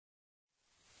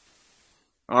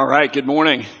All right, good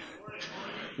morning.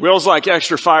 Will's like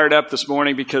extra fired up this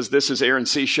morning because this is Aaron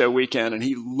C. Show weekend, and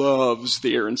he loves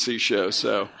the Aaron C. Show.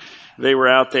 So they were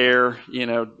out there,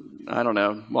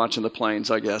 watching the planes,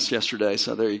 I guess, yesterday.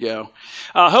 So there you go.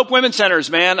 Hope Women's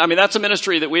Centers, man. I mean, that's a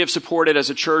ministry that we have supported as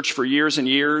a church for years and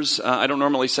years. I don't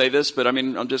normally say this, but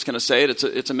I'm just going to say it.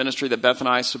 It's a ministry that Beth and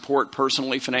I support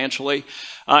personally, financially.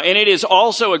 And it is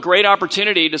also a great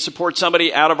opportunity to support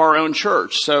somebody out of our own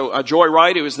church. So Joy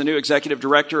Wright, who is the new executive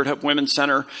director at Hope Women's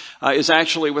Center, is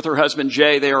actually with her husband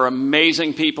Jay. They are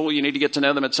amazing people. You need to get to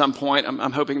know them at some point.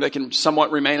 I'm hoping they can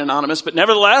somewhat remain anonymous, but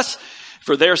nevertheless,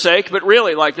 for their sake, but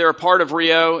really, they're a part of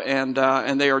Rio, and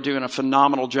they are doing a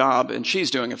phenomenal job, and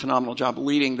she's doing a phenomenal job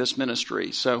leading this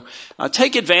ministry. So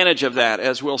take advantage of that.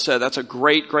 As Will said, that's a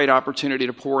great, great opportunity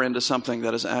to pour into something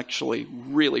that is actually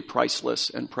really priceless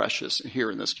and precious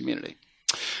here in this community.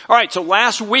 All right, so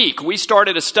last week we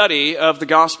started a study of the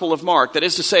Gospel of Mark. That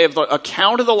is to say, of the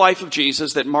account of the life of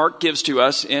Jesus that Mark gives to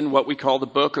us in what we call the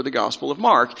book or the Gospel of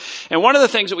Mark. And one of the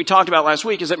things that we talked about last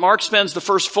week is that Mark spends the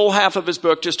first full half of his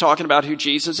book just talking about who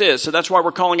Jesus is. So that's why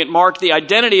we're calling it Mark, the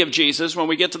identity of Jesus. When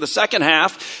we get to the second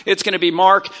half, it's going to be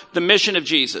Mark, the mission of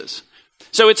Jesus.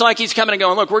 So it's like he's coming and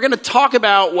going, look, we're going to talk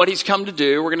about what he's come to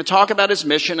do. We're going to talk about his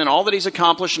mission and all that he's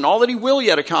accomplished and all that he will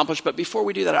yet accomplish. But before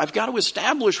we do that, I've got to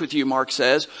establish with you, Mark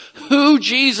says, who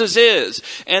Jesus is.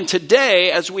 And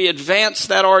today, as we advance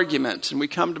that argument and we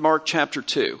come to Mark chapter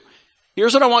 2,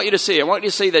 here's what I want you to see. I want you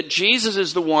to see that Jesus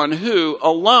is the one who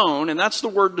alone, and that's the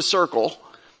word to circle,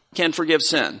 can forgive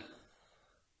sin.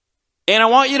 And I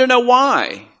want you to know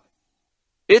why.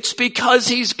 It's because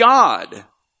he's God.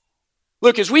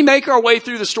 Look, as we make our way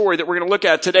through the story that we're going to look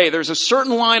at today, there's a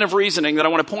certain line of reasoning that I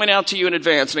want to point out to you in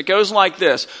advance, and it goes like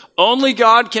this. Only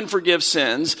God can forgive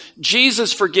sins.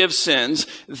 Jesus forgives sins.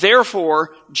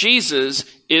 Therefore, Jesus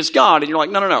is God. And you're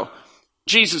like, no.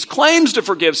 Jesus claims to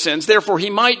forgive sins, therefore he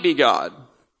might be God.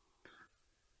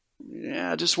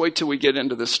 Yeah, just wait till we get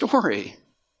into the story.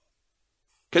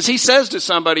 Because he says to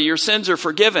somebody, your sins are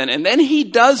forgiven. And then he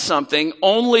does something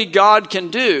only God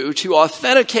can do to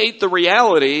authenticate the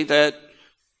reality that,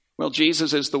 well,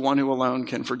 Jesus is the one who alone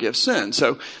can forgive sin.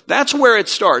 So that's where it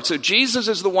starts. So Jesus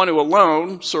is the one who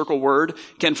alone, circle word,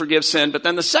 can forgive sin. But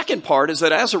then the second part is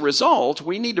that as a result,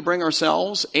 we need to bring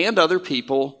ourselves and other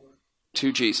people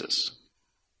to Jesus.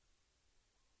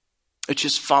 It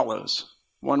just follows,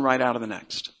 one right out of the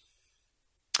next.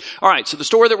 All right, so the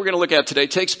story that we're going to look at today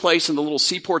takes place in the little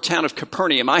seaport town of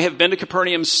Capernaum. I have been to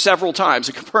Capernaum several times.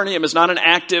 Capernaum is not an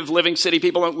active living city.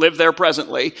 People don't live there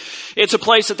presently. It's a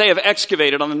place that they have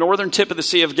excavated on the northern tip of the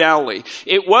Sea of Galilee.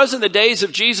 It was in the days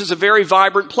of Jesus a very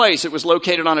vibrant place. It was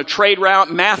located on a trade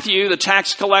route. Matthew, the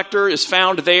tax collector, is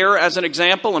found there as an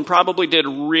example and probably did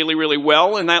really, really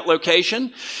well in that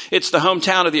location. It's the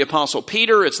hometown of the Apostle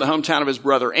Peter. It's the hometown of his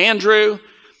brother Andrew.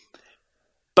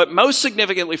 But most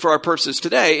significantly for our purposes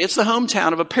today, it's the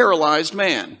hometown of a paralyzed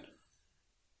man.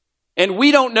 And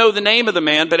we don't know the name of the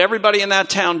man, but everybody in that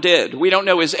town did. We don't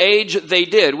know his age, they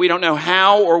did. We don't know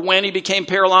how or when he became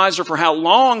paralyzed or for how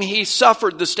long he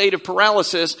suffered the state of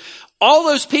paralysis. All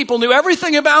those people knew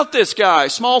everything about this guy,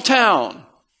 small town.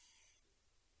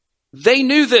 They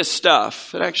knew this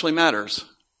stuff. It actually matters.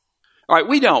 All right,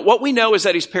 we don't. What we know is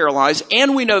that he's paralyzed,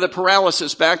 and we know that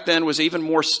paralysis back then was even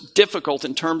more difficult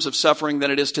in terms of suffering than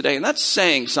it is today, and that's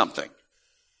saying something.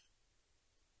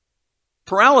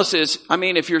 Paralysis,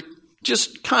 if you're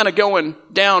just kind of going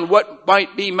down what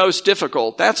might be most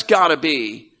difficult, that's got to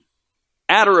be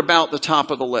at or about the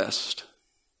top of the list.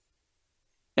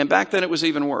 And back then it was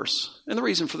even worse. And the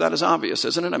reason for that is obvious,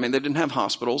 isn't it? They didn't have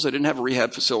hospitals. They didn't have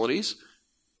rehab facilities.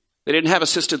 They didn't have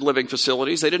assisted living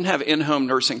facilities. They didn't have in-home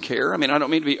nursing care. I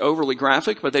don't mean to be overly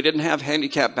graphic, but they didn't have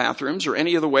handicapped bathrooms or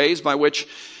any of the ways by which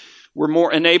we're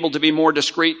more enabled to be more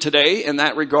discreet today in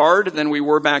that regard than we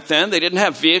were back then. They didn't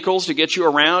have vehicles to get you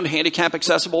around, handicap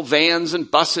accessible vans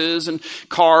and buses and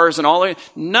cars and all that.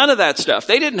 None of that stuff.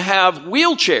 They didn't have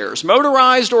wheelchairs,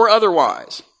 motorized or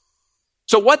otherwise.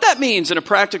 So what that means in a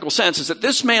practical sense is that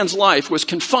this man's life was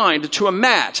confined to a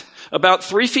mat about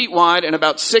 3 feet wide and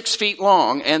about 6 feet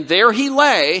long. And there he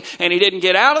lay, and he didn't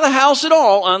get out of the house at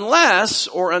all unless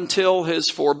or until his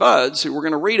 4 buds, who we're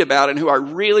going to read about and who I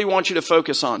really want you to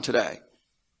focus on today.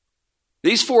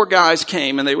 These 4 guys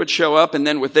came, and they would show up, and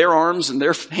then with their arms and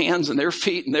their hands and their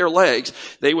feet and their legs,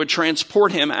 they would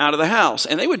transport him out of the house.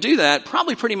 And they would do that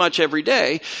probably pretty much every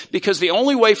day, because the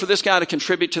only way for this guy to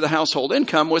contribute to the household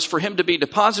income was for him to be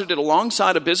deposited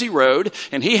alongside a busy road,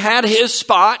 and he had his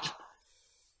spot,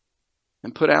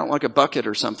 and put out like a bucket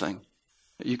or something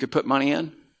that you could put money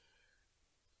in.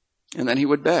 And then he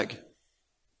would beg.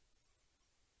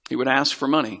 He would ask for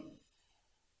money.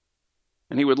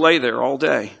 And he would lay there all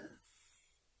day.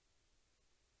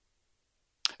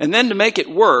 And then to make it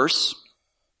worse,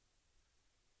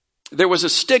 there was a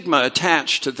stigma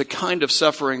attached to the kind of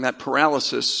suffering that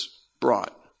paralysis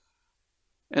brought.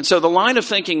 And so the line of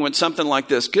thinking went something like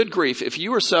this: good grief, if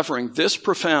you are suffering this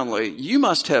profoundly, you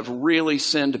must have really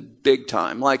sinned big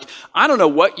time. Like, I don't know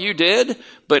what you did,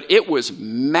 but it was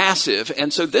massive.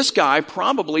 And so this guy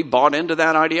probably bought into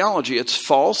that ideology. It's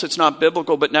false, it's not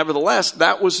biblical, but nevertheless,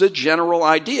 that was the general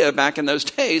idea back in those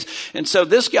days. And so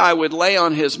this guy would lay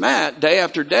on his mat day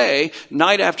after day,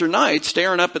 night after night,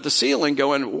 staring up at the ceiling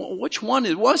going, which one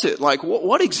was it? Like,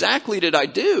 what exactly did I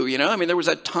do? You know, I mean, there was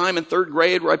that time in third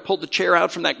grade where I pulled the chair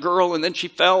out from that girl and then she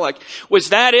fell. Like, was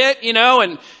that it? You know,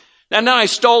 and then I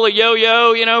stole a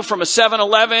yo-yo, you know, from a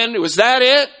 7-Eleven. Was that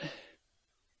it?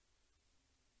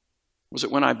 Was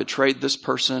it when I betrayed this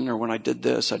person, or when I did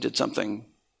this, I did something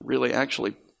really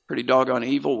actually pretty doggone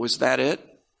evil? Was that it?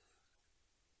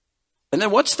 And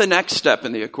then what's the next step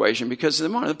in the equation? Because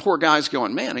the poor guy's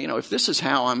going, man, you know, if this is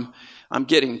how I'm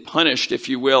getting punished, if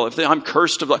you will, if I'm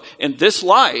cursed in this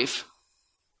life,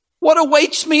 what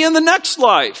awaits me in the next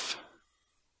life?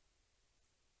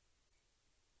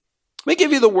 Let me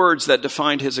give you the words that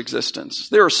defined his existence.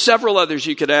 There are several others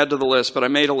you could add to the list, but I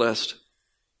made a list.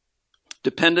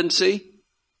 Dependency,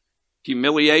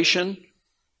 humiliation,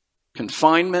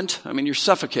 confinement. I mean, you're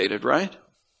suffocated, right?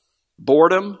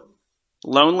 Boredom,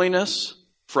 loneliness,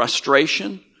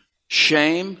 frustration,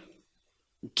 shame,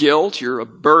 guilt. You're a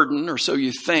burden, or so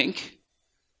you think.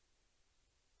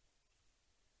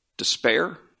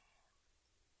 Despair.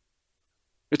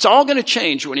 It's all going to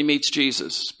change when he meets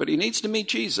Jesus, but he needs to meet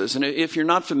Jesus. And if you're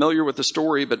not familiar with the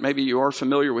story, but maybe you are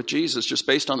familiar with Jesus just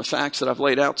based on the facts that I've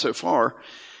laid out so far,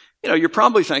 you know, you're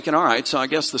probably thinking, all right, so I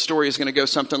guess the story is going to go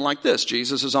something like this.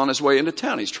 Jesus is on his way into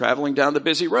town. He's traveling down the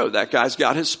busy road. That guy's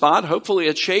got his spot. Hopefully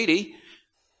it's shady.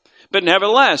 But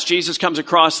nevertheless, Jesus comes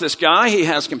across this guy. He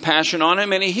has compassion on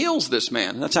him and he heals this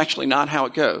man. That's actually not how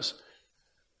it goes.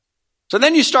 So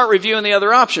then you start reviewing the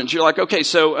other options. You're like, okay,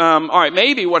 so, all right,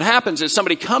 maybe what happens is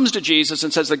somebody comes to Jesus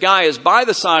and says, the guy is by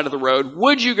the side of the road.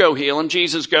 Would you go heal him?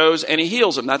 Jesus goes and he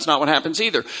heals him. That's not what happens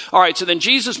either. All right, so then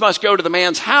Jesus must go to the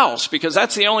man's house because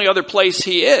that's the only other place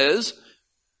he is.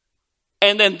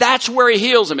 And then that's where he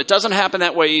heals him. It doesn't happen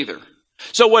that way either.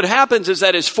 So what happens is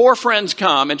that his 4 friends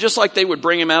come, and just like they would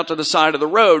bring him out to the side of the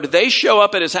road, they show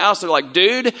up at his house. They're like,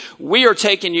 dude, we are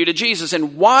taking you to Jesus.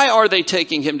 And why are they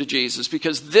taking him to Jesus?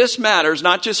 Because this matters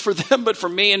not just for them, but for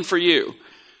me and for you.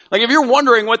 Like, if you're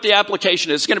wondering what the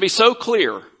application is, it's going to be so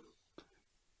clear.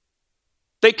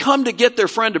 They come to get their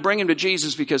friend to bring him to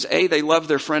Jesus because A, they love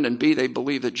their friend, and B, they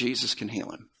believe that Jesus can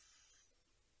heal him.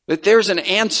 That there's an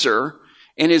answer,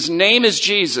 and his name is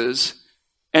Jesus.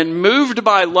 And moved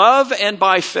by love and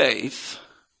by faith,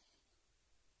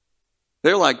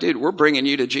 they're like, dude, we're bringing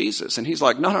you to Jesus. And he's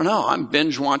like, no, I'm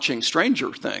binge watching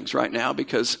Stranger Things right now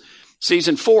because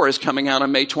season 4 is coming out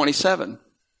on May 27.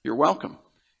 You're welcome.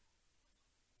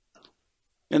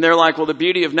 And they're like, well, the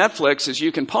beauty of Netflix is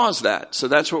you can pause that. So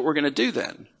that's what we're going to do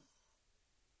then.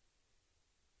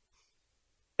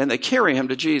 And they carry him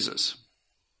to Jesus.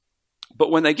 But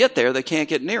when they get there, they can't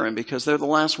get near him because they're the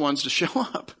last ones to show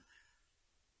up.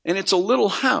 And it's a little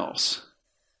house.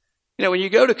 You know, when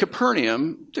you go to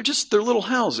Capernaum, they're little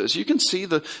houses. You can see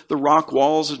the rock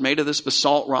walls made of this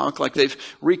basalt rock, like they've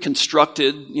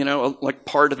reconstructed, you know, like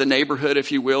part of the neighborhood,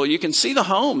 if you will. You can see the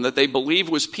home that they believe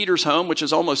was Peter's home, which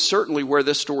is almost certainly where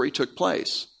this story took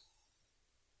place.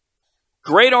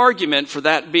 Great argument for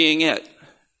that being it.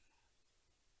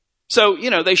 So, you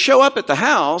know, they show up at the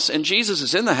house and Jesus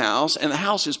is in the house and the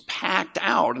house is packed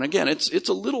out. And again, it's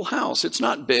a little house. It's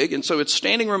not big. And so it's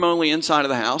standing room only inside of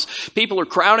the house. People are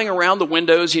crowding around the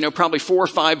windows, you know, probably 4 or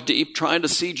 5 deep, trying to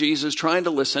see Jesus, trying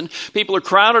to listen. People are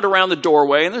crowded around the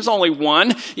doorway and there's only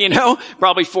one, you know,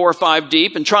 probably 4 or 5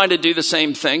 deep and trying to do the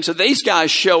same thing. So these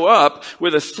guys show up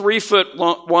with a 3 foot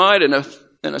wide and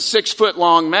a 6 foot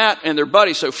long mat and their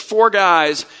buddy. So 4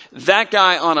 guys, that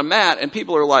guy on a mat, and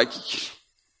people are like,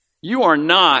 you are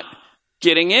not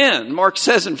getting in. Mark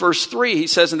says in verse 3, he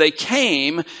says, and they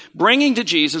came bringing to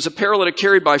Jesus a paralytic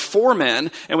carried by 4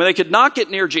 men. And when they could not get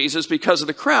near Jesus because of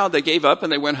the crowd, they gave up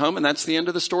and they went home. And that's the end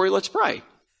of the story. Let's pray.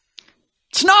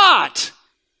 It's not.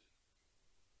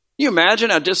 You imagine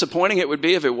how disappointing it would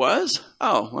be if it was?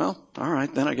 Oh, well, all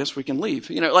right, then I guess we can leave.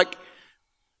 You know, like,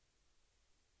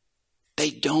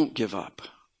 they don't give up.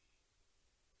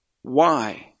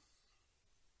 Why?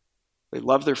 They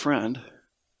love their friend.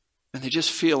 And they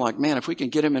just feel like, man, if we can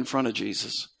get him in front of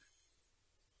Jesus,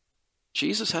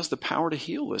 Jesus has the power to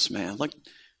heal this man. Like,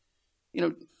 you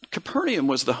know, Capernaum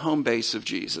was the home base of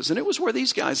Jesus, and it was where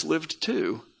these guys lived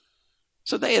too.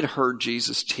 So they had heard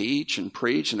Jesus teach and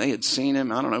preach, and they had seen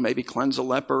him, I don't know, maybe cleanse a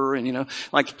leper. And,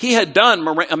 like he had done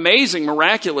amazing,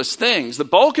 miraculous things. The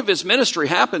bulk of his ministry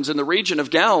happens in the region of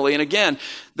Galilee. And again,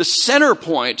 the center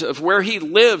point of where he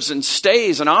lives and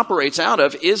stays and operates out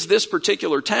of is this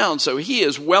particular town. So he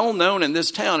is well known in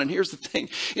this town. And here's the thing,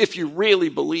 if you really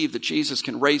believe that Jesus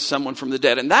can raise someone from the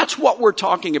dead, and that's what we're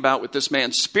talking about with this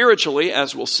man spiritually,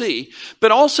 as we'll see,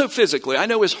 but also physically. I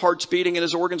know his heart's beating and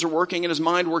his organs are working and his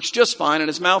mind works just fine and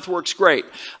his mouth works great.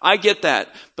 I get that,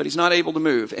 but he's not able to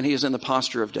move and he is in the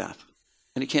posture of death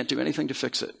and he can't do anything to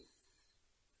fix it.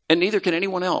 And neither can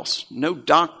anyone else. No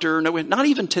doctor, not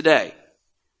even today.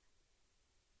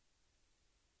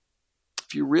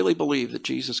 If you really believe that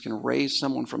Jesus can raise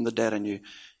someone from the dead and you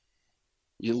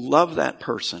love that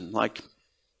person,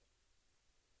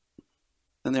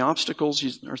 then the obstacles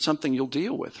are something you'll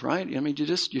deal with, right? I mean,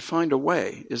 you find a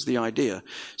way is the idea.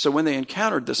 So when they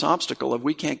encountered this obstacle of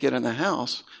we can't get in the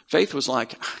house, faith was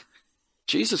like,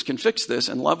 Jesus can fix this.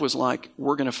 And love was like,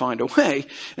 we're going to find a way.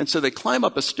 And so they climb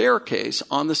up a staircase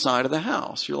on the side of the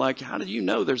house. You're like, how did you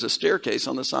know there's a staircase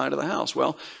on the side of the house?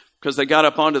 Well, because they got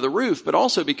up onto the roof, but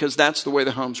also because that's the way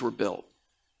the homes were built.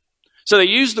 So they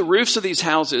used the roofs of these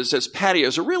houses as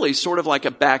patios, or really sort of like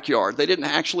a backyard. They didn't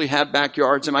actually have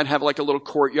backyards. They might have like a little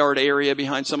courtyard area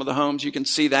behind some of the homes. You can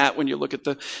see that when you look at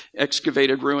the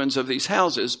excavated ruins of these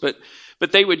houses. But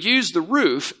they would use the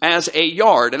roof as a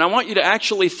yard. And I want you to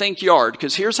actually think yard,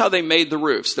 because here's how they made the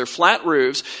roofs. They're flat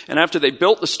roofs, and after they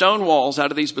built the stone walls out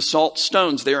of these basalt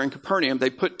stones there in Capernaum, they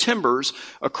put timbers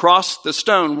across the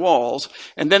stone walls,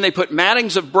 and then they put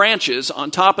mattings of branches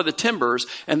on top of the timbers,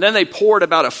 and then they poured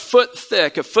about a foot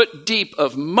thick, a foot deep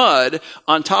of mud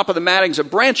on top of the mattings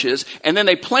of branches, and then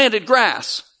they planted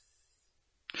grass.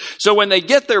 So when they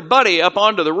get their buddy up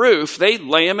onto the roof, they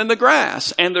lay him in the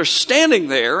grass, and they're standing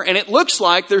there, and it looks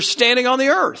like they're standing on the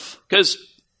earth, because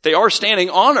they are standing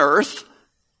on earth.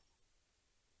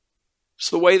 It's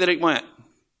the way that it went.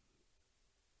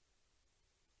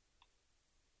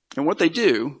 And what they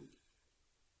do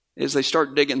is they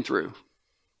start digging through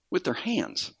with their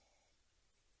hands.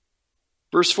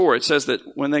 Verse 4, it says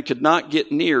that when they could not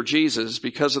get near Jesus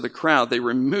because of the crowd, they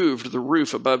removed the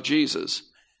roof above Jesus.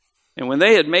 And when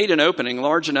they had made an opening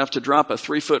large enough to drop a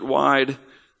 3-foot wide,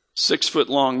 6-foot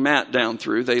long mat down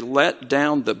through, they let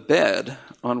down the bed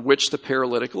on which the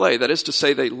paralytic lay. That is to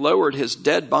say, they lowered his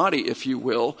dead body, if you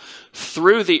will,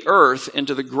 through the earth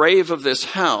into the grave of this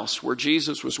house where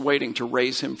Jesus was waiting to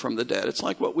raise him from the dead. It's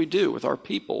like what we do with our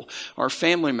people, our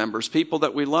family members, people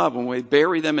that we love, when we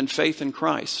bury them in faith in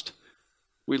Christ.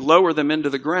 We lower them into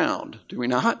the ground, do we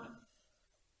not?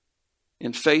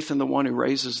 In faith in the one who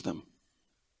raises them.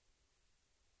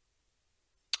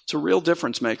 It's a real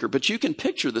difference maker, but you can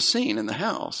picture the scene in the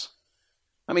house.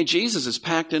 I mean, Jesus is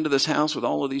packed into this house with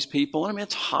all of these people. I mean,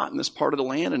 it's hot in this part of the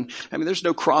land. And I mean, there's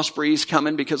no cross breeze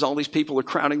coming because all these people are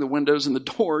crowding the windows and the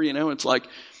door. It's like,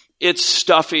 it's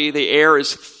stuffy. The air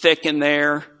is thick in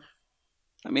there.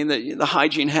 I mean, the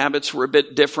hygiene habits were a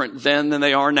bit different then than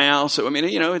they are now. So, I mean,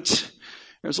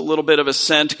 there's a little bit of a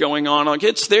scent going on. Like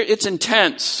it's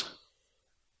intense.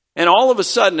 And all of a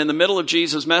sudden, in the middle of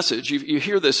Jesus' message, you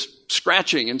hear this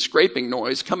scratching and scraping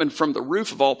noise coming from the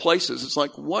roof of all places. It's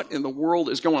like, what in the world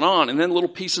is going on? And then little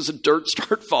pieces of dirt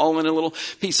start falling and little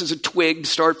pieces of twigs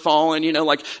start falling.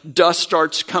 Like dust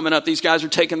starts coming up. These guys are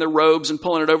taking their robes and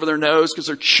pulling it over their nose because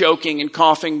they're choking and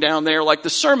coughing down there. Like the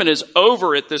sermon is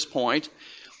over at this point.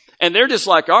 And they're just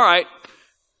like, all right,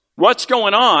 what's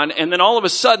going on? And then all of a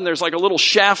sudden, there's like a little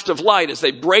shaft of light as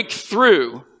they break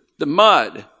through the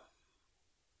mud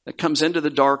that comes into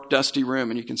the dark, dusty room,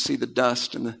 and you can see the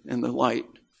dust and the light.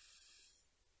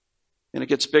 And it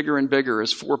gets bigger and bigger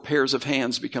as 4 pairs of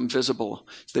hands become visible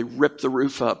as they rip the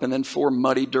roof up, and then 4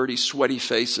 muddy, dirty, sweaty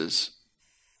faces.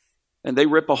 And they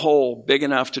rip a hole big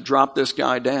enough to drop this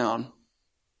guy down,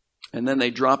 and then they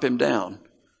drop him down.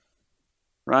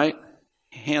 Right?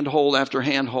 Handhold after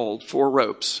handhold, 4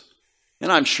 ropes.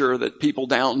 And I'm sure that people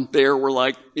down there were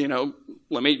like,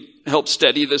 let me help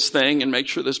steady this thing and make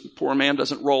sure this poor man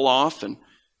doesn't roll off. And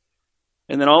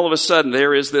then all of a sudden,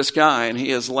 there is this guy, and he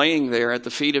is laying there at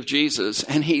the feet of Jesus.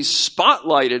 And he's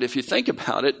spotlighted, if you think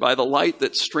about it, by the light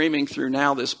that's streaming through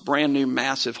now this brand new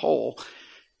massive hole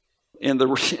in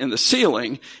the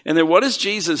ceiling. And then what does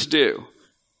Jesus do?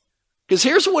 Because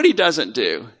here's what he doesn't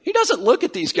do. He doesn't look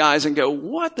at these guys and go,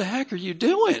 what the heck are you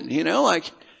doing?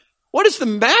 What is the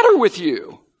matter with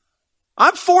you?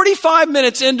 I'm 45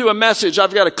 minutes into a message.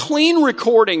 I've got a clean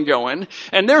recording going,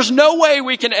 and there's no way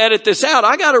we can edit this out.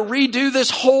 I got to redo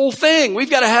this whole thing. We've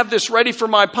got to have this ready for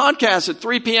my podcast at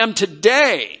 3 p.m.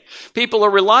 today. People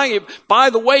are relying. By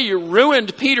the way, you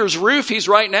ruined Peter's roof. He's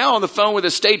right now on the phone with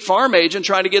a State Farm agent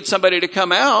trying to get somebody to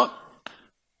come out.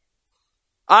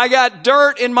 I got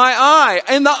dirt in my eye,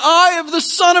 in the eye of the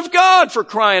Son of God, for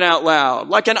crying out loud.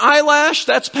 Like an eyelash,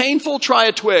 that's painful. Try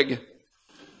a twig.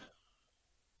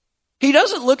 He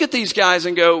doesn't look at these guys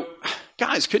and go,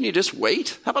 guys, couldn't you just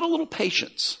wait? How about a little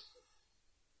patience?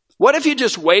 What if you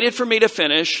just waited for me to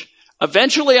finish?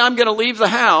 Eventually, I'm going to leave the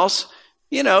house.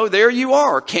 You know, there you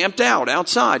are, camped out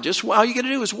outside. Just all you got to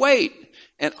do is wait,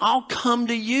 and I'll come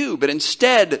to you. But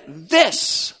instead,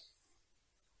 this.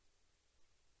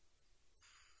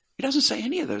 He doesn't say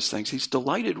any of those things. He's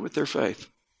delighted with their faith.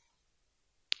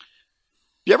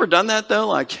 You ever done that, though?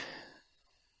 Like,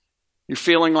 you're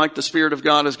feeling like the Spirit of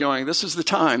God is going, this is the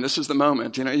time, this is the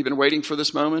moment. You know, you've been waiting for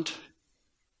this moment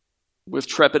with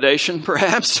trepidation,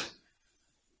 perhaps.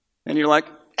 And you're like,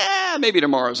 maybe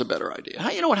tomorrow's a better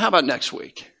idea. You know what, how about next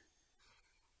week?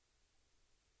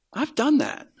 I've done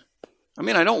that. I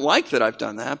mean, I don't like that I've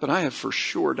done that, but I have for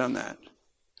sure done that.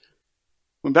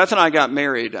 When Beth and I got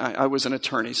married, I was an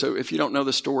attorney. So if you don't know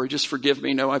the story, just forgive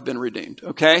me. No, I've been redeemed,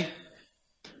 okay?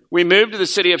 We moved to the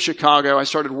city of Chicago. I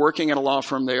started working at a law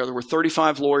firm there. There were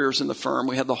 35 lawyers in the firm.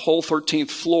 We had the whole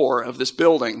 13th floor of this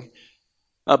building.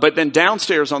 But then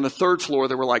downstairs on the third floor,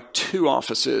 there were like 2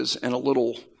 offices and a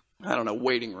little,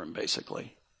 waiting room,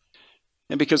 basically.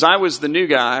 And because I was the new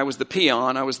guy, I was the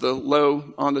peon, I was the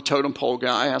low on the totem pole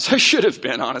guy, as I should have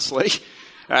been, honestly.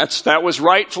 That was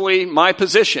rightfully my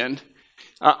position.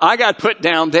 I got put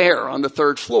down there on the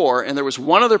third floor, and there was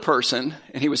one other person,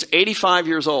 and he was 85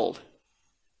 years old.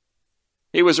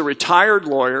 He was a retired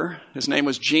lawyer. His name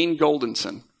was Gene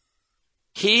Goldenson.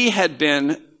 He had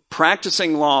been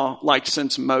practicing law like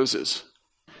since Moses.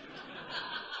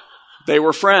 They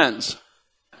were friends.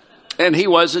 And he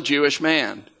was a Jewish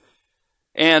man.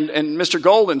 And Mr.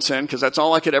 Goldenson, because that's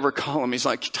all I could ever call him, he's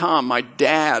like, Tom, my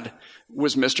dad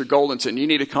was Mr. Goldenson. You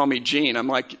need to call me Gene. I'm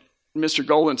like, Mr.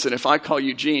 Goldenson, if I call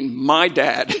you Gene, my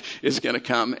dad is going to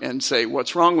come and say,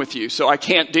 what's wrong with you? So I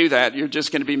can't do that. You're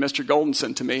just going to be Mr.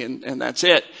 Goldenson to me, and that's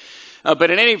it. But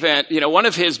in any event, one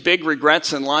of his big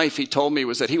regrets in life, he told me,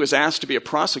 was that he was asked to be a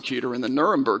prosecutor in the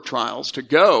Nuremberg trials, to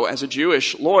go as a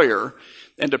Jewish lawyer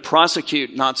and to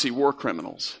prosecute Nazi war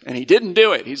criminals. And he didn't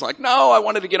do it. He's like, no, I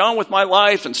wanted to get on with my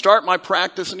life and start my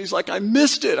practice. And he's like, I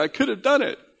missed it. I could have done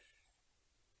it.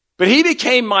 But he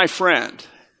became my friend.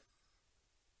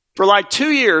 For like 2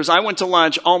 years, I went to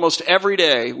lunch almost every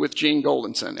day with Gene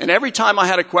Goldenson. And every time I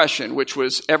had a question, which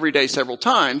was every day several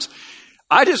times,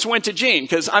 I just went to Gene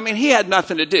because, he had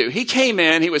nothing to do. He came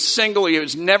in, he was single, he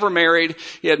was never married,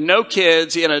 he had no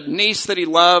kids, he had a niece that he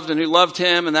loved and who loved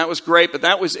him, and that was great, but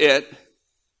that was it.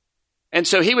 And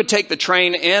so he would take the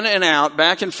train in and out,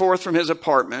 back and forth from his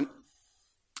apartment,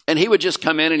 and he would just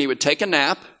come in and he would take a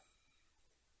nap.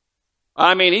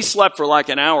 He slept for like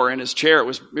an hour in his chair. It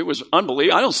was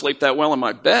unbelievable. I don't sleep that well in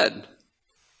my bed.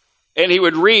 And he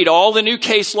would read all the new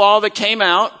case law that came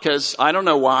out, because I don't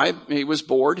know why. He was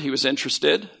bored. He was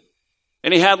interested.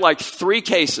 And he had like 3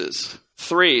 cases,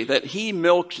 3, that he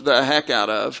milked the heck out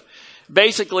of.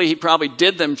 Basically, he probably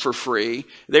did them for free.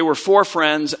 They were 4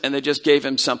 friends, and they just gave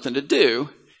him something to do.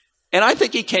 And I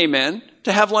think he came in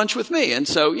to have lunch with me. And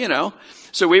so,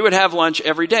 so we would have lunch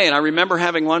every day. And I remember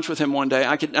having lunch with him one day.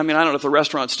 I don't know if the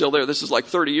restaurant's still there. This is like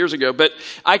 30 years ago. But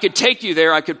I could take you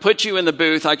there. I could put you in the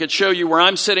booth. I could show you where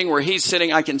I'm sitting, where he's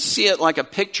sitting. I can see it like a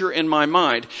picture in my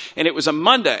mind. And it was a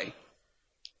Monday.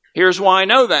 Here's why I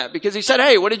know that. Because he said,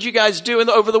 hey, what did you guys do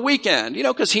over the weekend?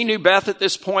 Because he knew Beth at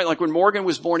this point. Like when Morgan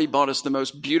was born, he bought us the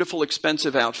most beautiful,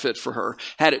 expensive outfit for her.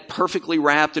 Had it perfectly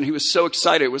wrapped. And he was so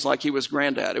excited. It was like he was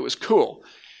granddad. It was cool.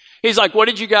 He's like, what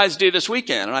did you guys do this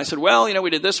weekend? And I said, well, we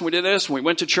did this and we did this and we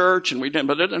went to church and we did,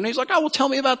 and he's like, oh, well, tell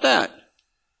me about that.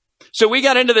 So we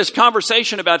got into this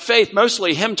conversation about faith,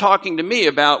 mostly him talking to me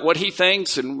about what he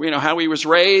thinks and, how he was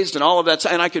raised and all of that.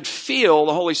 And I could feel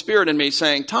the Holy Spirit in me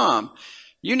saying, Tom,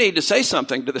 you need to say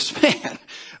something to this man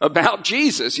about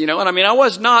Jesus, And I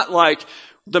was not like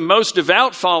the most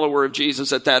devout follower of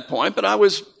Jesus at that point, but I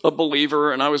was a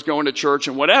believer and I was going to church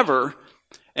and whatever.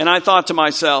 And I thought to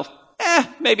myself,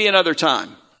 maybe another time.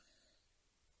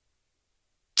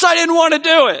 So I didn't want to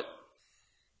do it.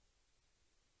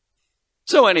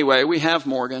 So anyway, we have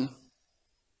Morgan.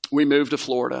 We moved to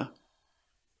Florida.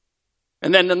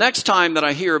 And then the next time that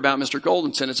I hear about Mr.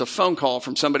 Goldenson is a phone call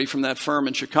from somebody from that firm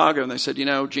in Chicago. And they said,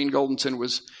 Gene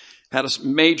Goldenson had a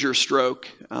major stroke.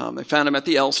 They found him at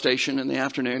the L station in the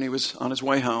afternoon. He was on his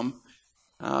way home.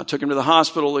 Took him to the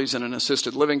hospital. He's in an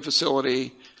assisted living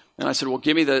facility. And I said, well,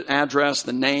 give me the address,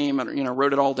 the name. And,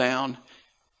 wrote it all down.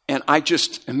 And I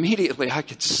just immediately, I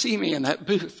could see me in that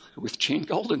booth with Gene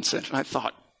Goldenson. And I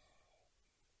thought,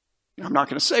 I'm not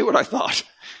going to say what I thought.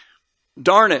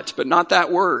 Darn it, but not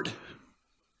that word.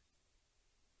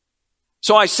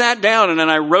 So I sat down and then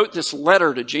I wrote this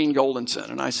letter to Gene Goldenson.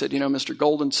 And I said, Mr.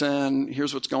 Goldenson,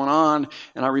 here's what's going on.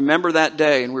 And I remember that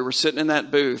day and we were sitting in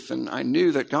that booth and I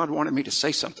knew that God wanted me to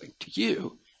say something to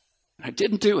you. And I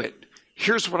didn't do it.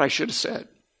 Here's what I should have said.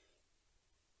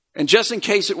 And just in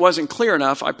case it wasn't clear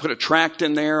enough, I put a tract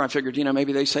in there. I figured,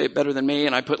 maybe they say it better than me.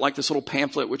 And I put like this little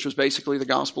pamphlet, which was basically the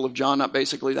Gospel of John. Not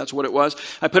basically, that's what it was.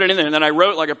 I put it in there and then I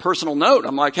wrote like a personal note.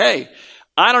 I'm like, hey,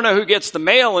 I don't know who gets the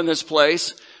mail in this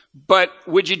place, but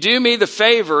would you do me the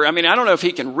favor? I don't know if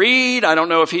he can read. I don't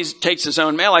know if he takes his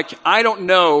own mail. I don't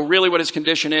know really what his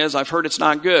condition is. I've heard it's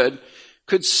not good.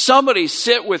 Could somebody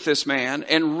sit with this man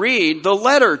and read the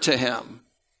letter to him?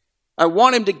 I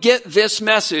want him to get this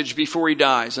message before he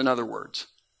dies, in other words.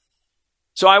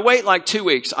 So I wait like 2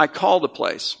 weeks. I call the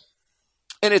place.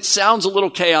 And it sounds a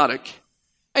little chaotic.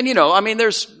 And you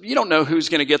don't know who's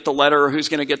going to get the letter or who's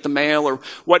going to get the mail or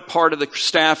what part of the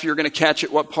staff you're going to catch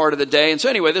at what part of the day. And so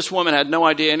anyway, this woman had no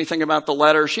idea anything about the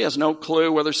letter. She has no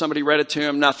clue whether somebody read it to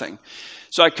him, nothing.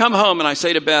 So I come home and I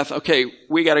say to Beth, okay,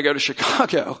 we got to go to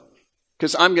Chicago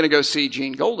because I'm going to go see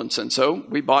Gene Goldenson. So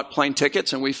we bought plane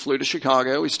tickets and we flew to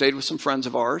Chicago. We stayed with some friends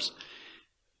of ours.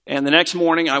 And the next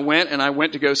morning I went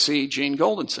to go see Gene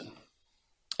Goldenson.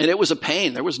 And it was a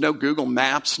pain. There was no Google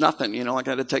Maps, nothing. I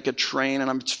had to take a train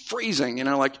and it's freezing,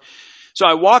 So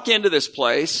I walk into this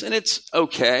place and it's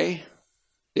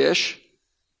okay-ish.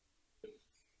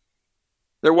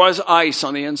 There was ice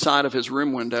on the inside of his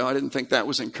room window. I didn't think that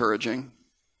was encouraging.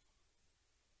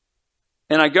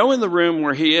 And I go in the room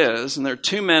where he is, and there are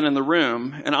two men in the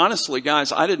room. And honestly,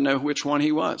 guys, I didn't know which one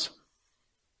he was.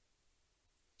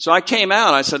 So I came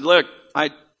out. I said, look,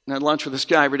 I had lunch with this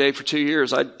guy every day for 2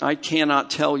 years. I cannot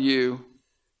tell you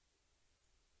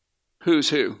who's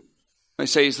who. They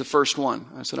say he's the first one.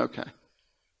 I said, okay.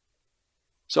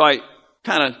 So I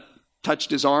kind of touched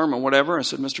his arm or whatever. I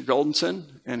said, Mr.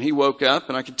 Goldenson. And he woke up,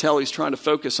 and I could tell he's trying to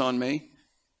focus on me.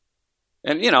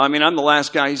 And, I'm the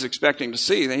last guy he's expecting to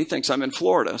see. Then he thinks I'm in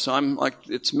Florida. So I'm like,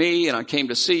 it's me, and I came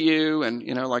to see you. And,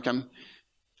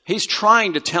 he's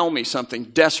trying to tell me something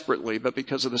desperately, but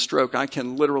because of the stroke, I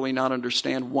can literally not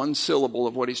understand one syllable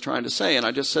of what he's trying to say. And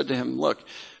I just said to him, look,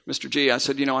 Mr. G, I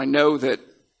said, I know that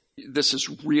this is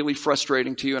really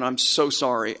frustrating to you, and I'm so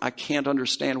sorry. I can't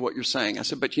understand what you're saying. I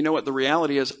said, but you know what? The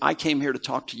reality is I came here to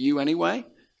talk to you anyway.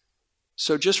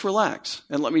 So just relax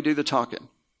and let me do the talking.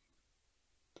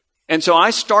 And so I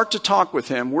start to talk with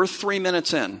him. We're 3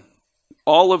 minutes in.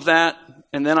 All of that.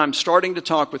 And then I'm starting to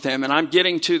talk with him. And I'm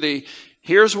getting to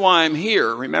here's why I'm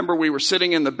here. Remember, we were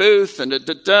sitting in the booth and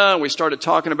we started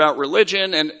talking about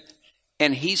religion.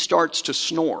 And he starts to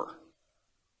snore.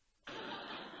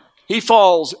 He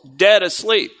falls dead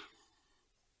asleep.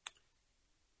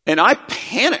 And I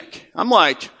panic. I'm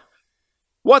like,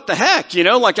 what the heck? And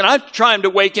I'm trying to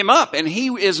wake him up. And he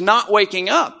is not waking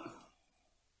up.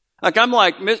 I'm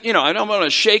like, I don't want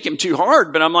to shake him too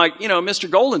hard, but I'm like, Mr.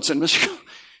 Goldenson,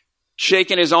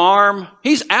 shaking his arm.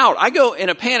 He's out. I go in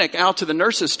a panic out to the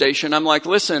nurse's station. I'm like,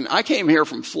 listen, I came here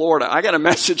from Florida. I got a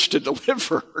message to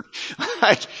deliver.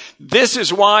 This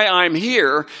is why I'm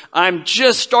here. I'm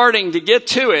just starting to get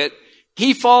to it.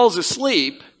 He falls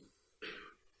asleep.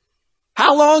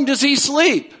 How long does he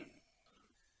sleep?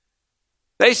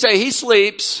 They say he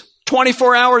sleeps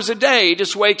 24 hours a day. He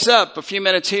just wakes up a few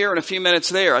minutes here and a few minutes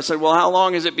there. I said, well, how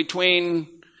long is it between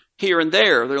here and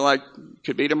there? They're like,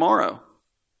 could be tomorrow. I'm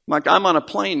like, I'm on a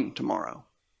plane tomorrow.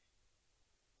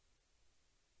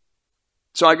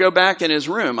 So I go back in his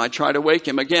room. I try to wake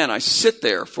him again. I sit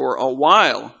there for a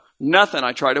while. Nothing.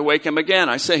 I try to wake him again.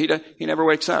 I say he never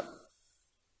wakes up.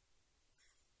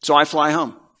 So I fly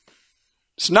home.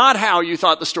 It's not how you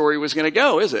thought the story was going to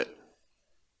go, is it?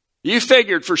 You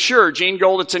figured for sure Gene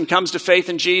Goldenson comes to faith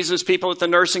in Jesus. People at the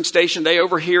nursing station, they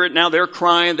overhear it. Now they're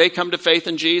crying. They come to faith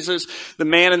in Jesus. The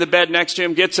man in the bed next to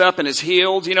him gets up and is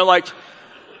healed.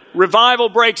 Revival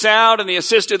breaks out in the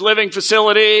assisted living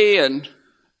facility and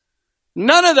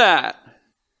none of that.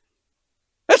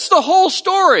 That's the whole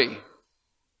story.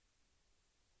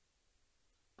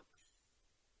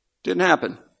 Didn't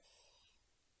happen.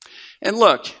 And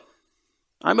look,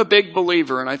 I'm a big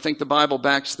believer, and I think the Bible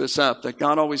backs this up, that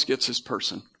God always gets his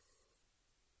person.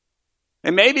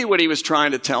 And maybe what he was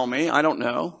trying to tell me, I don't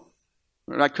know,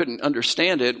 but I couldn't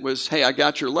understand it, was, hey, I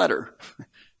got your letter.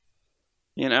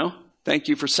 Thank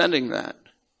you for sending that.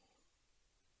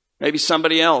 Maybe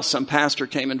somebody else, some pastor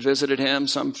came and visited him,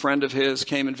 some friend of his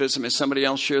came and visited him, somebody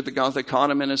else shared the gospel, they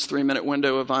caught him in his 3-minute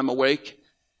window of I'm awake.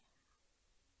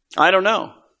 I don't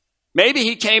know. Maybe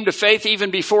he came to faith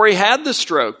even before he had the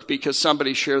stroke because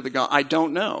somebody shared the gospel. I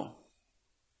don't know.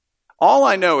 All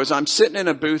I know is I'm sitting in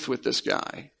a booth with this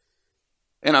guy,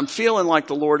 and I'm feeling like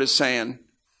the Lord is saying,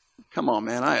 come on,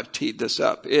 man, I have teed this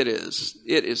up. It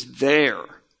is there.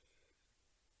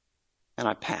 And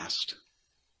I passed.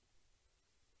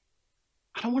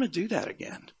 I don't want to do that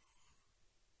again.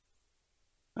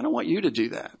 I don't want you to do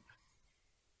that.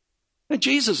 And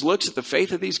Jesus looks at the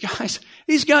faith of these guys.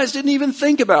 These guys didn't even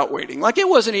think about waiting. Like it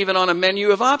wasn't even on a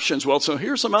menu of options. Well, so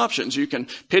here's some options. You can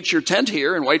pitch your tent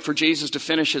here and wait for Jesus to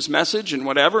finish his message and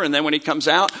whatever. And then when he comes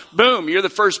out, boom, you're the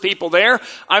first people there.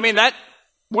 I mean, that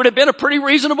would have been a pretty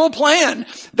reasonable plan.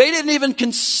 They didn't even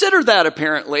consider that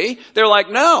apparently. They're like,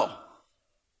 no.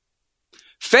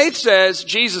 Faith says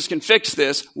Jesus can fix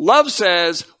this. Love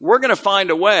says we're going to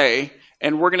find a way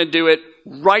and we're going to do it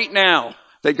right now.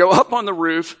 They go up on the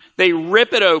roof, they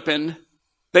rip it open,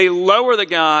 they lower the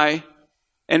guy,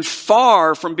 and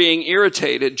far from being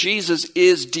irritated, Jesus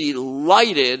is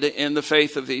delighted in the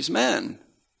faith of these men.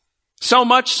 So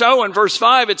much so, in verse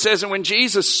 5, it says, and when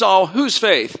Jesus saw whose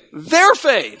faith? Their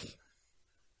faith.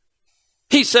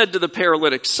 He said to the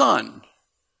paralytic, son,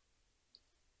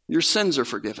 your sins are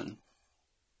forgiven.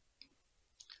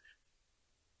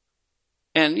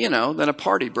 And, then a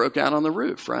party broke out on the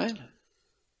roof, right?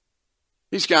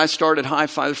 These guys started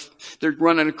high-five. They're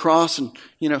running across and,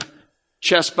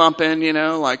 chest bumping,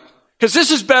 because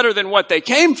this is better than what they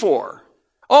came for.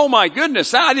 Oh my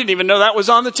goodness, I didn't even know that was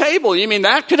on the table. You mean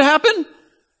that could happen?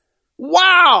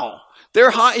 Wow.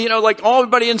 They're high,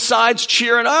 everybody inside's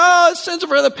cheering. Oh, sins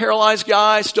for the paralyzed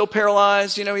guy, still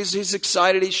paralyzed. He's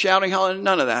excited, he's shouting, hollering.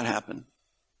 None of that happened.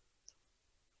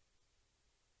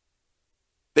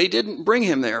 They didn't bring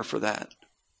him there for that.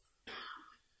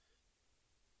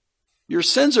 Your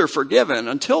sins are forgiven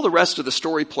until the rest of the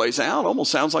story plays out.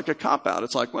 Almost sounds like a cop-out.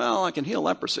 It's like, well, I can heal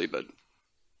leprosy, but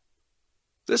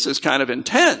this is kind of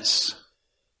intense.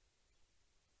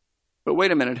 But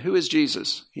wait a minute, who is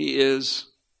Jesus? He is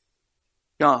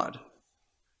God.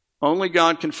 Only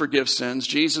God can forgive sins.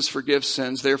 Jesus forgives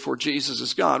sins, therefore Jesus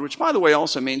is God, which, by the way,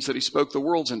 also means that he spoke the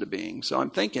worlds into being. So I'm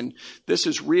thinking this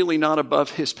is really not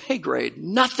above his pay grade.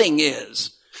 Nothing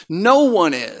is. No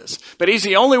one is. But he's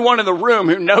the only one in the room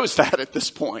who knows that at this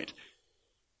point.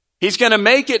 He's going to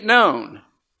make it known.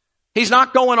 He's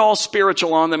not going all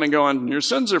spiritual on them and going, your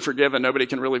sins are forgiven. Nobody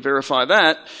can really verify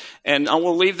that. And I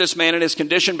will leave this man in his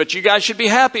condition, but you guys should be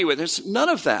happy with this. None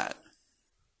of that.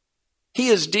 He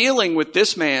is dealing with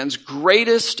this man's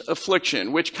greatest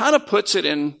affliction, which kind of puts it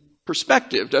in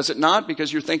perspective, does it not?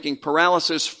 Because you're thinking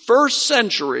paralysis, first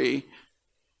century,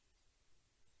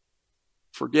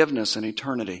 forgiveness and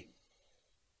eternity.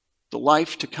 The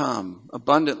life to come,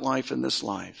 abundant life in this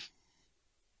life.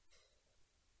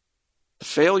 The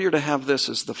failure to have this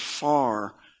is the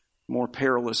far more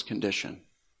perilous condition.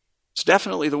 It's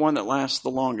definitely the one that lasts the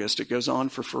longest. It goes on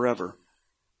for forever.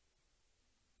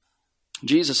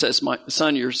 Jesus says, my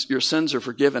son, your sins are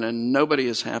forgiven, and nobody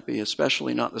is happy,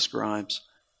 especially not the scribes.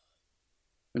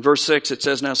 In verse 6, it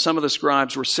says, now some of the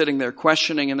scribes were sitting there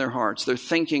questioning in their hearts. They're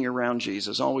thinking around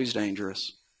Jesus, always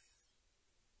dangerous.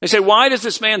 They say, why does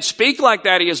this man speak like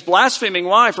that? He is blaspheming.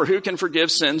 Why? For who can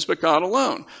forgive sins but God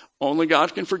alone? Only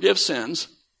God can forgive sins.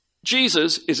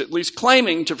 Jesus is at least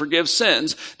claiming to forgive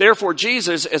sins. Therefore,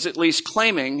 Jesus is at least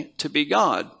claiming to be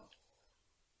God.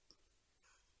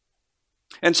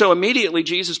 And so immediately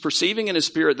Jesus, perceiving in his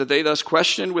spirit that they thus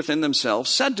questioned within themselves,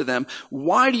 said to them,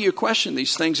 why do you question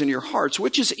these things in your hearts?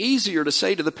 Which is easier to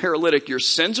say to the paralytic, your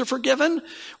sins are forgiven?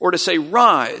 Or to say,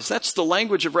 rise? That's the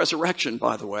language of resurrection,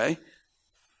 by the way.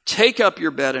 Take up your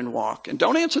bed and walk. And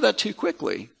don't answer that too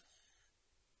quickly.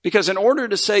 Because in order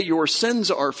to say your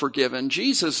sins are forgiven,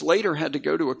 Jesus later had to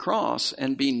go to a cross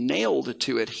and be nailed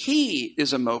to it. He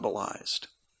is immobilized.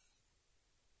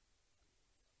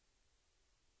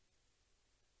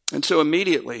 And so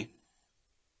immediately,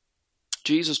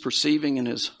 Jesus, perceiving in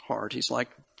his heart, he's like,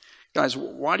 guys,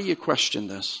 why do you question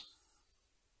this?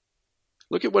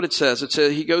 Look at what it says. It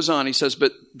says, he goes on, he says,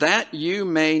 but that you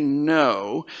may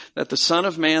know that the Son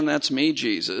of Man, that's me,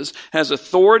 Jesus, has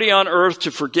authority on earth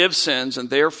to forgive sins, and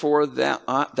therefore that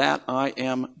I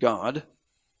am God.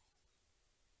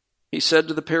 He said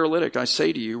to the paralytic, I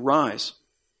say to you, rise,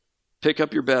 pick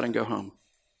up your bed and go home.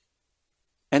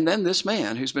 And then this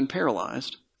man who's been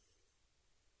paralyzed,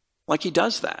 like he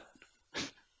does that.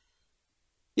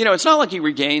 It's not like he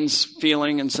regains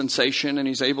feeling and sensation and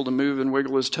he's able to move and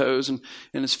wiggle his toes and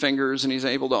his fingers and he's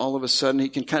able to all of a sudden he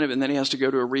can and then he has to go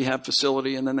to a rehab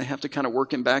facility and then they have to kind of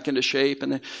work him back into shape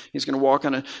and then he's going to walk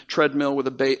on a treadmill with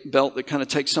a belt that kind of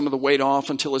takes some of the weight off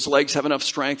until his legs have enough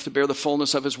strength to bear the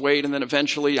fullness of his weight. And then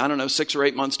eventually, 6 or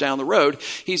 8 months down the road,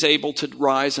 he's able to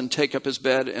rise and take up his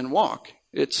bed and walk.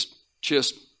 It's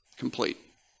just complete.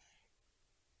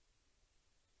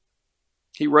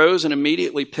 He rose and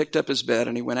immediately picked up his bed,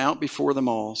 and he went out before them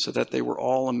all, so that they were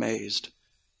all amazed.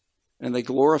 And they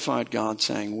glorified God,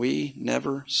 saying, "We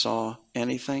never saw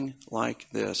anything like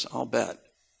this," I'll bet.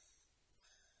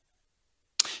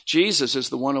 Jesus is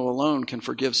the one who alone can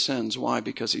forgive sins. Why?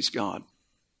 Because he's God.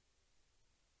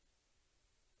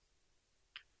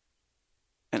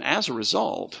 And as a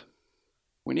result,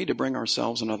 we need to bring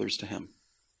ourselves and others to him.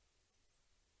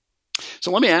 So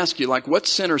let me ask you, what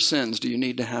sin or sins do you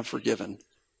need to have forgiven?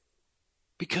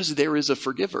 Because there is a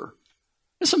forgiver.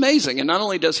 It's amazing. And not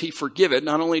only does he forgive it,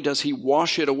 not only does he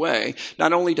wash it away,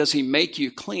 not only does he make you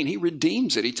clean, he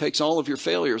redeems it. He takes all of your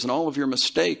failures and all of your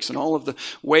mistakes and all of the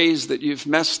ways that you've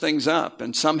messed things up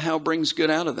and somehow brings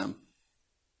good out of them.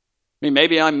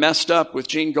 Maybe I'm messed up with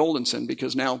Gene Goldenson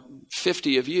because now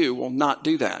 50 of you will not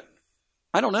do that.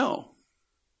 I don't know.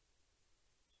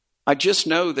 I just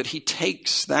know that he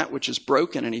takes that which is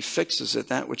broken and he fixes it,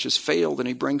 that which has failed, and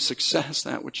he brings success,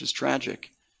 that which is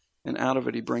tragic. And out of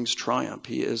it he brings triumph.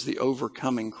 He is the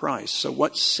overcoming Christ. So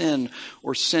what sin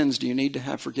or sins do you need to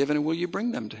have forgiven, and will you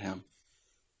bring them to him?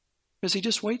 Because he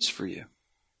just waits for you.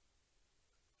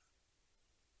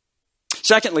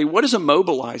 Secondly, what is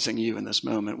immobilizing you in this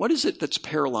moment? What is it that's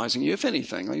paralyzing you, if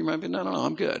anything? You might be, no,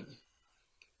 I'm good.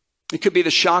 It could be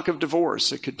the shock of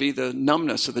divorce. It could be the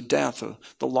numbness of the death, or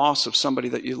the loss of somebody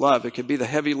that you love. It could be the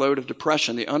heavy load of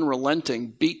depression, the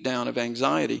unrelenting beatdown of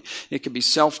anxiety. It could be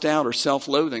self-doubt or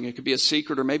self-loathing. It could be a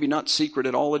secret or maybe not secret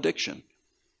at all addiction.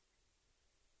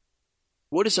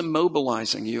 What is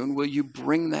immobilizing you, and will you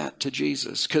bring that to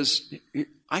Jesus? Because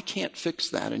I can't fix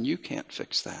that and you can't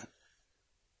fix that.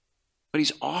 But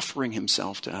he's offering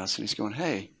himself to us and he's going,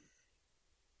 hey,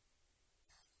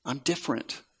 I'm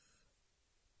different.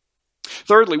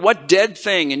 Thirdly, what dead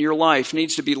thing in your life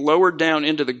needs to be lowered down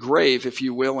into the grave, if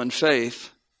you will, in faith,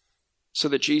 so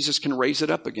that Jesus can raise it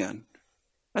up again?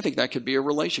 I think that could be a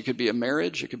relation. It could be a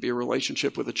marriage. It could be a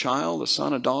relationship with a child, a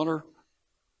son, a daughter.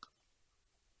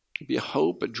 It could be a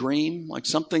hope, a dream, like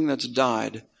something that's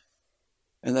died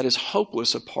and that is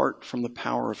hopeless apart from the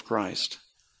power of Christ.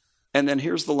 And then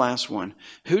here's the last one.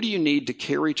 Who do you need to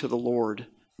carry to the Lord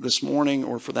this morning,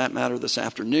 or for that matter this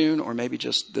afternoon, or maybe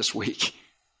just this week?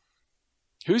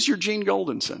 Who's your Gene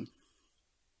Goldenson?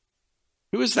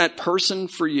 Who is that person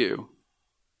for you?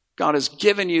 God has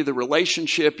given you the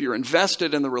relationship. You're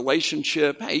invested in the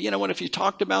relationship. Hey, you know what? If you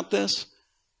talked about this,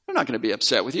 they're not going to be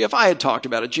upset with you. If I had talked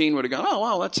about it, Gene would have gone, oh,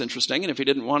 wow, that's interesting. And if he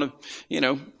didn't want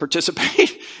to,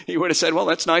 participate, he would have said, well,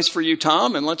 that's nice for you,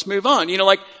 Tom, and let's move on.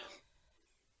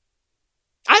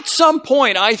 At some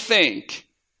point, I think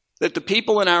that the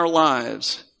people in our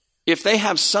lives, if they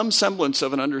have some semblance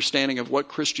of an understanding of what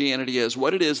Christianity is,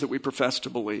 what it is that we profess to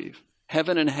believe,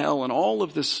 heaven and hell and all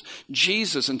of this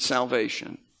Jesus and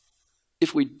salvation,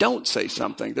 if we don't say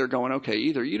something, they're going, okay,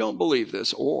 either you don't believe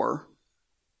this or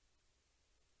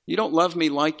you don't love me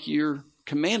like you're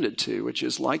commanded to, which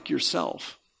is like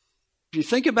yourself. If you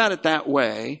think about it that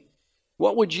way,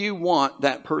 what would you want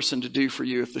that person to do for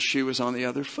you if the shoe was on the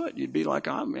other foot? You'd be like,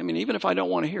 even if I don't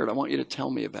want to hear it, I want you to tell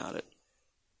me about it.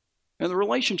 And the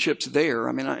relationship's there.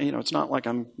 It's not like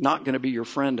I'm not going to be your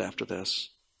friend after this.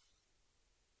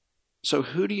 So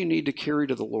who do you need to carry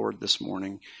to the Lord this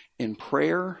morning in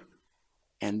prayer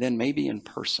and then maybe in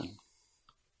person?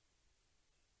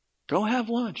 Go have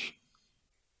lunch.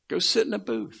 Go sit in a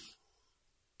booth.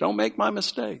 Don't make my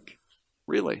mistake.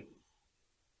 Really.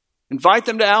 Invite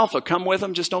them to Alpha. Come with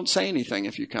them. Just don't say anything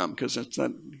if you come, because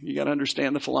you got to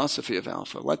understand the philosophy of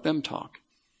Alpha. Let them talk.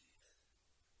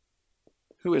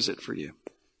 Who is it for you?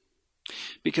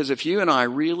 Because if you and I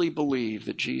really believe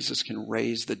that Jesus can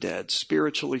raise the dead,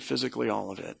 spiritually, physically, all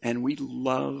of it, and we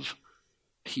love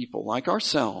people like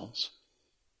ourselves,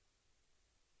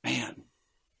 man,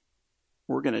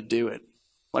 we're going to do it.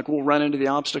 We'll run into the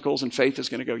obstacles and faith is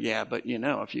going to go, yeah, but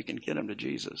if you can get them to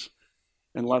Jesus.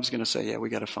 And love's going to say, yeah, we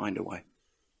got to find a way.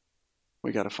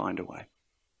 We got to find a way.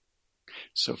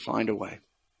 So find a way.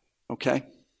 Okay?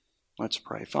 Let's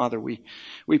pray. Father, we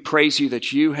praise you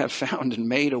that you have found and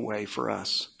made a way for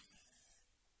us.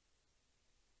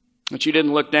 That you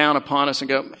didn't look down upon us and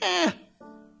go, I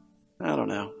don't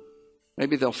know.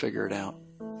 Maybe they'll figure it out.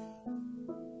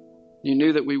 You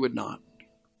knew that we would not.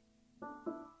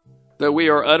 Though we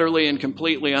are utterly and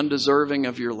completely undeserving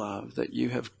of your love, that you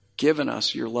have given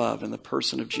us your love in the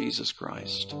person of Jesus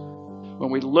Christ. When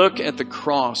we look at the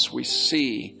cross, we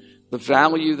see the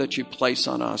value that you place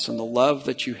on us and the love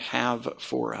that you have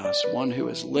for us, one who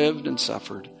has lived and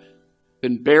suffered,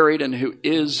 been buried, and who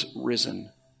is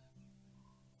risen,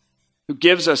 who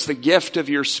gives us the gift of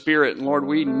your Spirit. And Lord,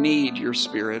 we need your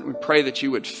Spirit. We pray that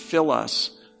you would fill us,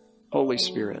 Holy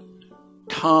Spirit.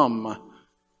 Come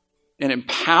and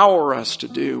empower us to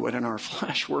do what in our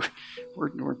flesh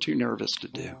we're too nervous to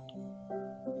do.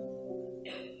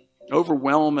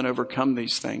 Overwhelm and overcome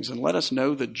these things, and let us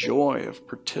know the joy of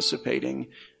participating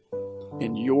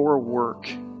in your work,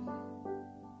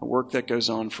 a work that goes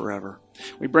on forever.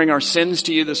 We bring our sins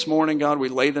to you this morning, God. We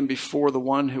lay them before the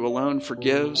one who alone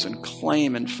forgives, and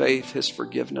claim in faith his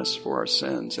forgiveness for our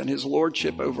sins and his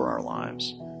lordship over our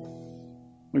lives.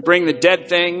 We bring the dead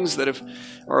things that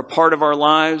are a part of our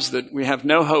lives that we have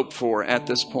no hope for at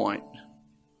this point.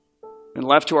 And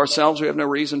left to ourselves, we have no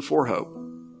reason for hope.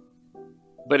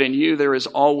 But in you, there is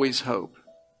always hope.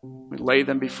 We lay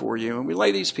them before you, and we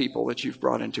lay these people that you've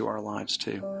brought into our lives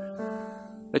too.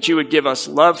 That you would give us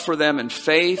love for them and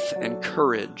faith and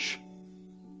courage.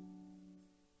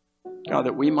 God,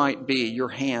 that we might be your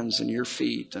hands and your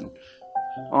feet and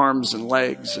arms and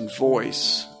legs and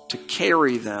voice to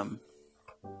carry them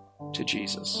to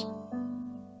Jesus.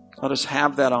 Let us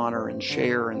have that honor and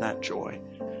share in that joy.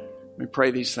 We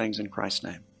pray these things in Christ's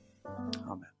name.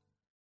 Amen.